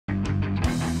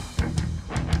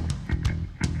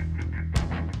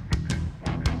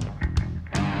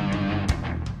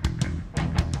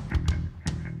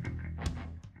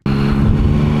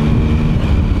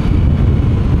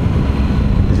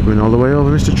all the way over,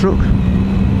 Mr. Truck.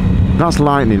 That's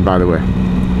lightning, by the way.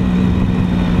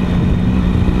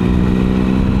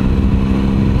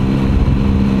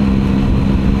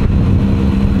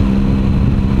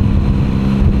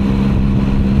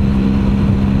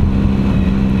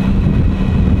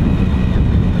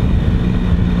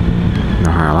 No,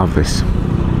 I'll have this.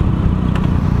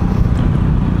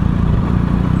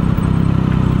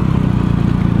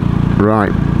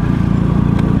 Right.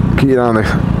 Keep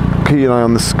your eye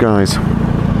on the skies.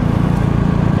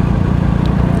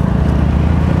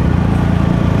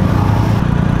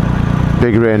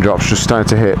 Big raindrops just starting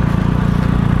to hit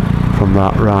from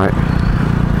that, right.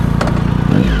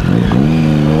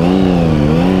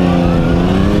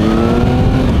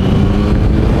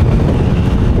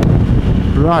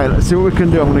 Right, let's see what we can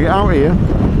do. I'm going to get out here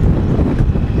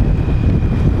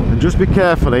and just be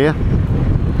careful here.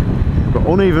 Got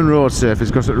uneven road surface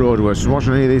because at roadworks. Just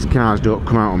watching any of these cars don't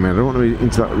come out on me. I don't want to be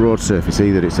into that road surface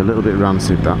either. It's a little bit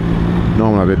rancid, that.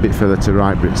 Normally I'd be a bit further to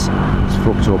right, but it's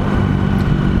fucked up.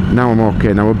 Now I'm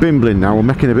okay. Now we're bimbling now. We're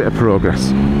making a bit of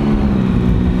progress.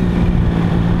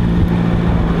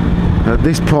 At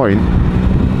this point,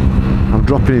 I'm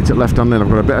dropping into left-hand lane. I've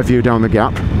got a better view down the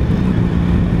gap.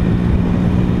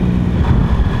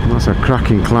 That's a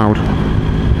cracking cloud.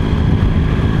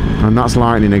 And that's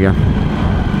lightning again.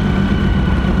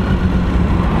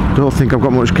 Don't think I've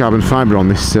got much carbon fibre on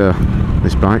this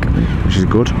this bike, which is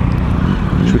good.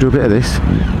 Should we do a bit of this?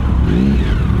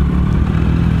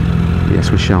 Yes,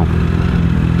 we shall.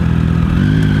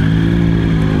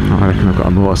 I reckon I've got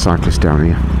a motorcyclist down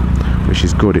here, which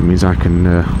is good. It means I can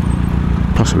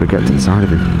possibly get to the side of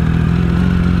him.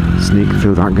 Sneak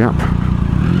through that gap.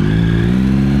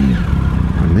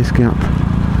 And this gap.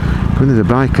 When there's a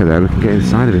biker there, we can get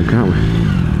inside of him, can't we?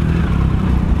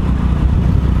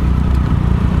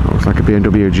 That looks like a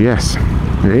BMW GS.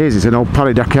 It is, it's an old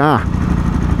Paris Dakar.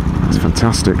 That's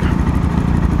fantastic.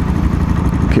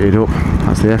 Kitted up.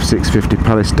 That's the F650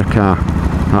 Paris Dakar.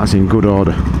 That's in good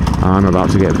order. I'm about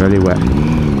to get very wet.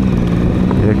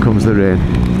 Here comes the rain.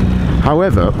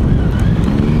 However,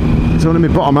 it's only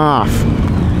my bottom half.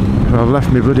 I've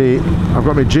left me bloody... I've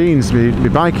got my jeans, my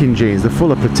biking jeans. They're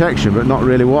full of protection, but not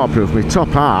really waterproof. My top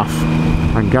half,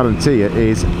 I can guarantee you,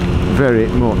 is very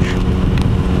much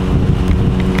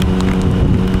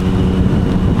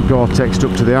Gore-Texed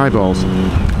up to the eyeballs.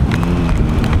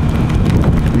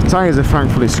 The tyres are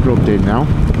thankfully scrubbed in now.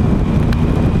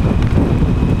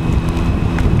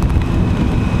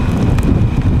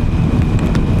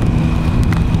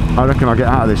 I reckon I'll get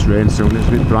out of this rain soon. It's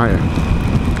a bit brighter.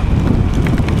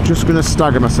 Just going to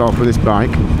stagger myself with this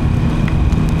bike.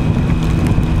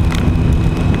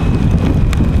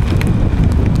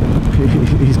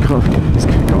 he's got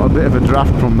a bit of a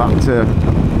draft from that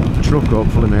truck,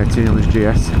 hopefully, matey, on his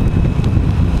GS.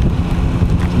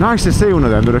 Nice to see one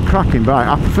of them. They're a cracking bike.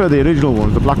 I prefer the original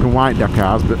ones, the black and white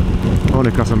Dakars, but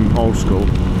only because I'm old school.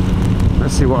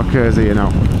 Let's see what occurs here now.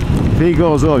 If he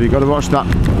goes over, you've got to watch that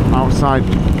outside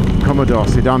Commodore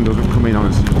sedan doesn't come in on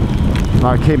us.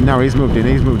 Like him now, he's moved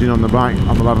in on the bike,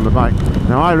 on the lad on the bike.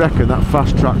 Now I reckon that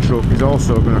fast track truck is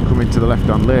also going to come into the left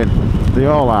hand lane. They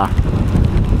all are.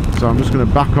 So I'm just going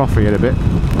to back off here a bit.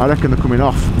 I reckon they're coming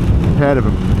off, a pair of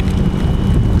them.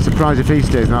 I'm surprised if he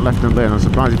stays in that left hand lane. I'm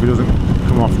surprised if he doesn't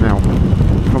come off now.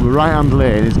 From the right hand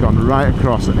lane, he's gone right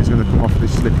across and he's going to come off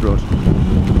this slip road.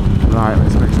 Right,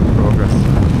 let's make some progress.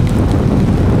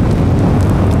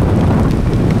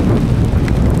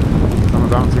 I'm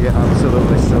about to get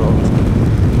absolutely soaked.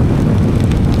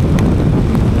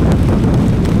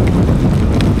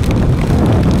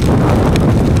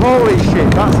 Holy shit,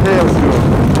 that's hailstone.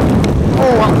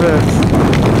 Oh, that hurts.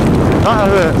 That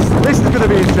hurts. This is going to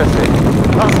be interesting.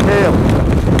 That's hail.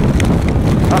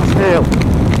 That's hail.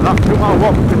 And that doesn't matter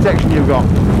what protection you've got.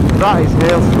 That is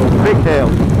hailstone. Big hail.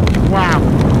 Wow.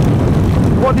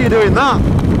 What do you do in that?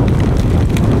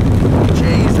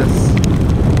 Jesus.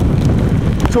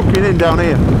 Tucking in down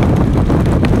here.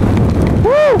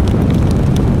 Woo!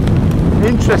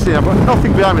 Interesting. I've got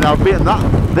nothing behind me now. I've beaten that.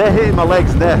 They're hitting my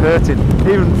legs and they're hurting.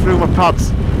 Even through my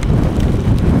pads.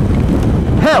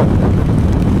 Hell!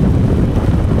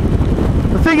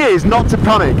 The thing is not to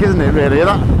panic, isn't it, really?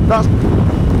 That's...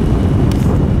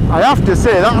 I have to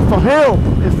say that for hail,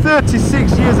 in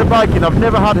 36 years of biking, I've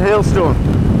never had hailstone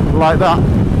like that.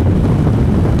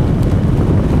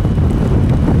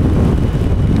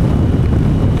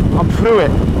 I'm through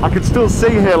it. I can still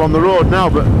see hail on the road now,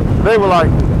 but they were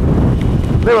like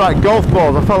golf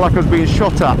balls. I felt like I was being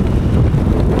shot at.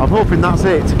 I'm hoping that's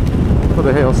it for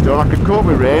the hailstone. I could cope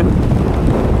with rain.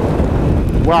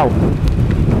 Wow.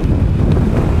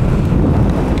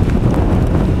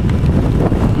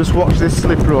 Just watch this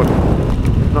slip road.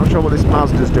 Not sure what this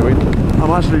Mazda's doing.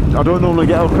 I don't normally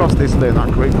get across this lane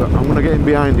that quick, but I'm going to get in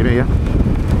behind him here.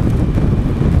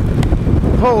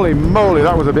 Holy moly,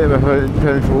 that was a bit of a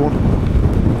painful one.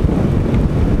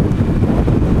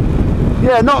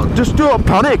 Yeah, just don't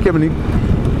panic. I mean,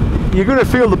 you're going to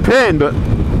feel the pain, but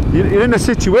you're in a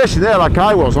situation there like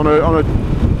I was on a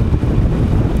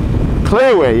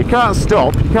clearway. You can't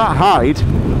stop, you can't hide.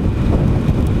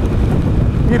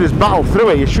 You just battle through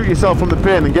it. You shoot yourself from the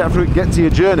pain and get to your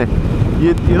journey.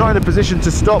 You're not in a position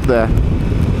to stop there.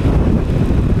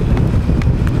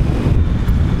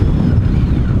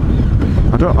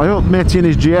 I hope Matey in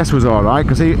his GS was alright,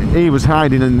 because he was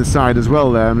hiding in the side as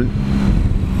well there.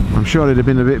 I'm sure he'd have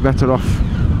been a bit better off.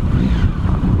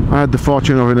 I had the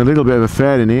fortune of having a little bit of a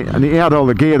fairing, and he had all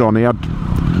the gear on. He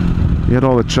had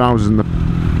all the trousers and the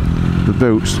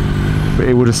boots, but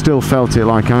he would have still felt it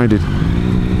like I did.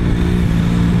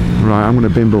 Right, I'm going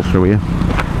to bimble through here.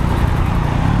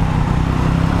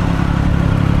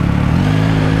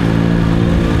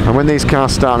 And when these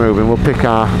cars start moving, we'll pick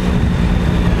our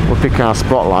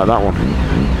spot like that one.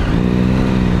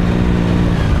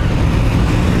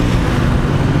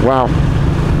 Wow.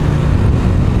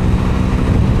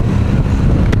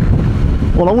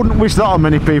 Well, I wouldn't wish that on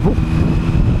many people.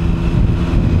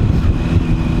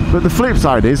 But the flip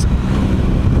side is,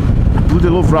 I bloody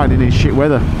love riding in shit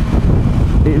weather.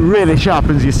 It really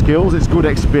sharpens your skills. It's good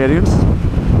experience.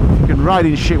 You can ride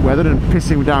in shit weather and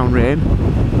pissing down rain,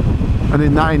 and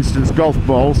in that instance golf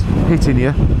balls hitting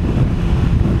you.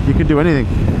 You can do anything.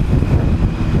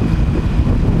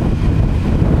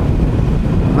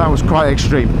 That was quite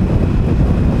extreme.